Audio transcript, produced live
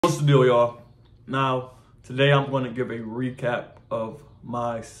What's the deal, y'all? Now, today I'm going to give a recap of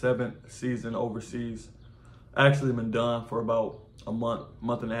my 7th season overseas. I actually been done for about a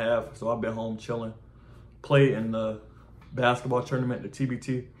month and a half, so I've been home chilling. Played in the basketball tournament, the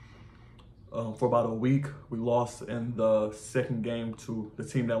TBT, for about a week. We lost in the second game to the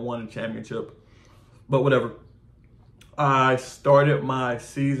team that won the championship, but whatever. I started my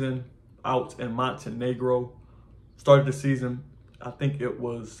season out in Montenegro. Started the season, I think it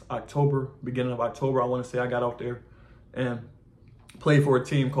was October, beginning of October, I want to say I got out there and played for a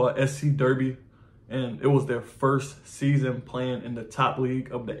team called SC Derby. And it was their first season playing in the top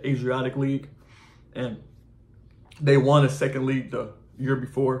league of the Adriatic League. And they won a second league the year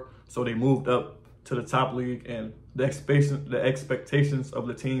before, so they moved up to the top league. And the expectations of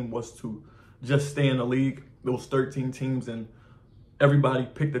the team was to just stay in the league. There was 13 teams, and everybody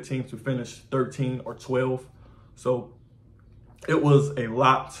picked the team to finish 13 or 12. So it was a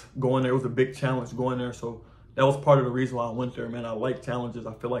lot going there. It was a big challenge going there. So that was part of the reason why I went there, man. I like challenges.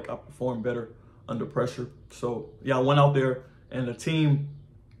 I feel like I perform better under pressure. So yeah, I went out there, and the team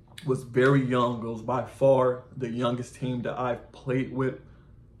was very young. It was by far the youngest team that I've played with.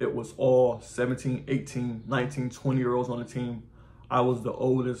 It was all 17, 18, 19, 20-year-olds on the team. I was the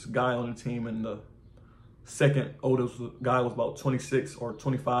oldest guy on the team, and the second oldest guy was about 26 or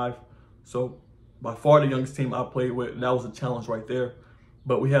 25. So by far the youngest team I played with, and that was a challenge right there.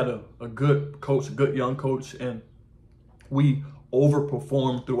 But we had a good coach, a good young coach, and we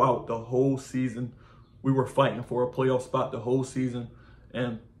overperformed throughout the whole season. We were fighting for a playoff spot the whole season.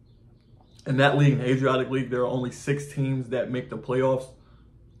 And in that league, in the Adriatic League, there are only 6 teams that make the playoffs,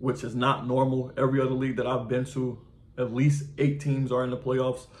 which is not normal. Every other league that I've been to, at least 8 teams are in the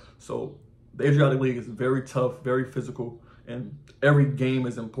playoffs. So the Adriatic League is very tough, very physical, and every game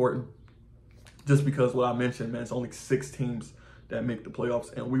is important. Just because what I mentioned, man, it's only 6 teams that make the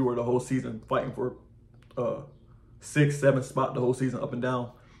playoffs, and we were the whole season fighting for 6, 7 spot the whole season up and down.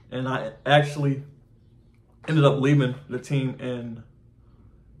 And I actually ended up leaving the team in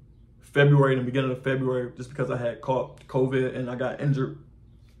February, in the beginning of February, just because I had caught COVID and I got injured.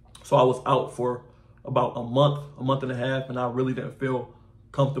 So I was out for about a month and a half, and I really didn't feel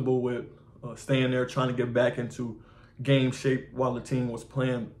comfortable with staying there, trying to get back into game shape while the team was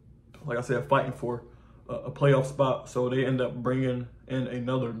playing, like I said, fighting for a playoff spot. So they ended up bringing in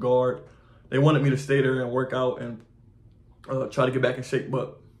another guard. They wanted me to stay there and work out and try to get back in shape,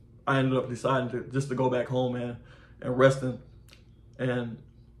 but I ended up deciding to go back home, man, and resting. And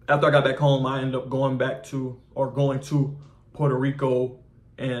after I got back home, I ended up going to Puerto Rico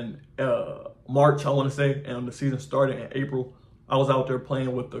in March, I want to say, and the season started in April. I was out there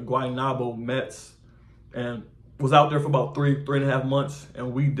playing with the Guaynabo Mets and was out there for about 3.5 months,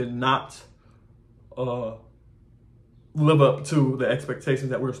 and we did not live up to the expectations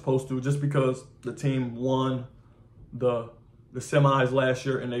that we were supposed to, just because the team won the semis last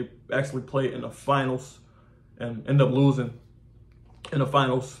year, and they actually played in the finals and ended up losing in the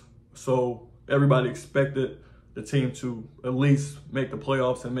finals. So everybody expected the team to at least make the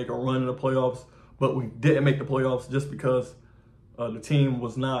playoffs and make a run in the playoffs, but we didn't make the playoffs just because the team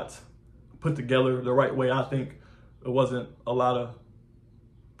was not put together the right way. I think there wasn't a lot of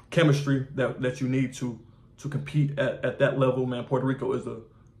chemistry that you need to compete at that level, man. Puerto Rico is a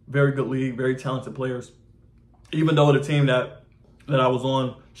very good league, very talented players. Even though the team that I was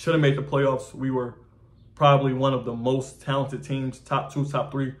on should have made the playoffs, we were probably one of the most talented teams, top 2,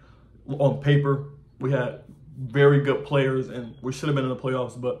 top 3 on paper. We had very good players, and we should have been in the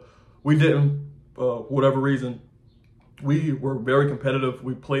playoffs, but we didn't, for whatever reason. We were very competitive.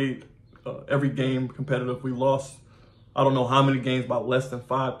 We played every game competitive. We lost, I don't know how many games, by less than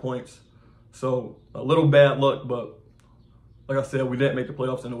 5 points. So a little bad luck, but like I said, we didn't make the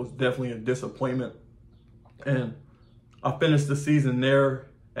playoffs, and it was definitely a disappointment. And I finished the season there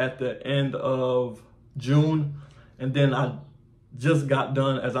at the end of June. And then I just got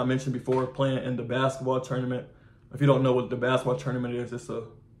done, as I mentioned before, playing in the basketball tournament. If you don't know what the basketball tournament is, it's a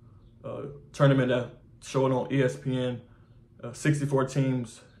tournament that's showing on ESPN. 64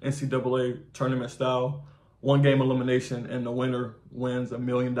 teams, NCAA tournament style, 1-game elimination, and the winner wins $1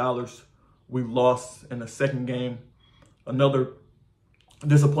 million. We lost in the second game. Another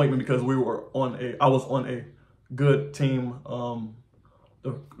disappointment because I was on a good team.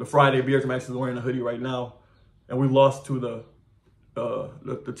 The Friday Bears, I'm actually wearing a hoodie right now, and we lost to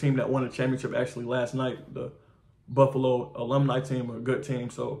the team that won the championship actually last night, the Buffalo alumni team, a good team.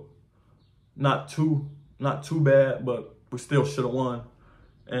 So not too bad, but we still should have won.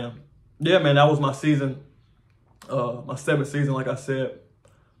 And yeah, man, that was my season, my 7th season, like I said.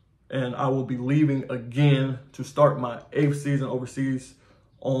 And I will be leaving again to start my 8th season overseas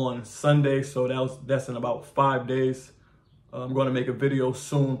on Sunday, so that's in about 5 days. I'm going to make a video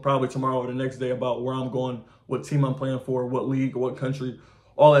soon, probably tomorrow or the next day, about where I'm going, what team I'm playing for, what league, what country,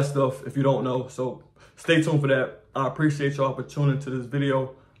 all that stuff if you don't know. So stay tuned for that. I appreciate y'all for tuning to this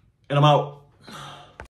video, and I'm out.